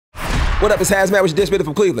What up, it's HazMatt with your Dishin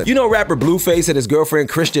from Cleveland. You know rapper Blueface and his girlfriend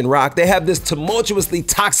Christian Rock, they have this tumultuously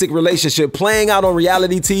toxic relationship playing out on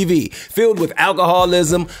reality TV, filled with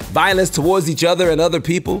alcoholism, violence towards each other and other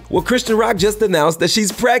people. Well, Christian Rock just announced that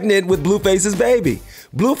she's pregnant with Blueface's baby.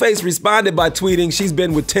 Blueface responded by tweeting she's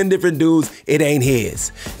been with 10 different dudes, it ain't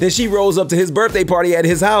his. Then she rolls up to his birthday party at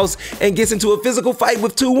his house and gets into a physical fight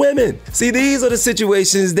with 2 women. See, these are the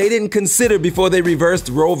situations they didn't consider before they reversed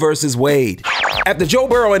Roe versus Wade. After Joe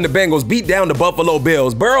Burrow and the Bengals beat down the Buffalo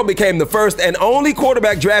Bills, Burrow became the first and only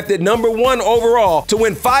quarterback drafted #1 overall to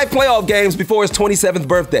win 5 playoff games before his 27th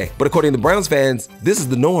birthday. But according to Browns fans, this is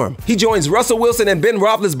the norm. He joins Russell Wilson and Ben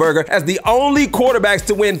Roethlisberger as the only quarterbacks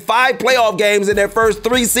to win 5 playoff games in their first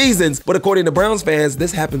 3 seasons. But according to Browns fans,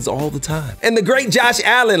 this happens all the time. And the great Josh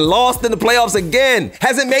Allen lost in the playoffs again.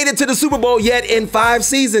 Hasn't made it to the Super Bowl yet in 5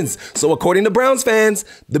 seasons. So according to Browns fans,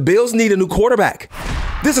 the Bills need a new quarterback.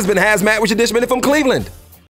 This has been HazMatt with your Dishin from Cleveland.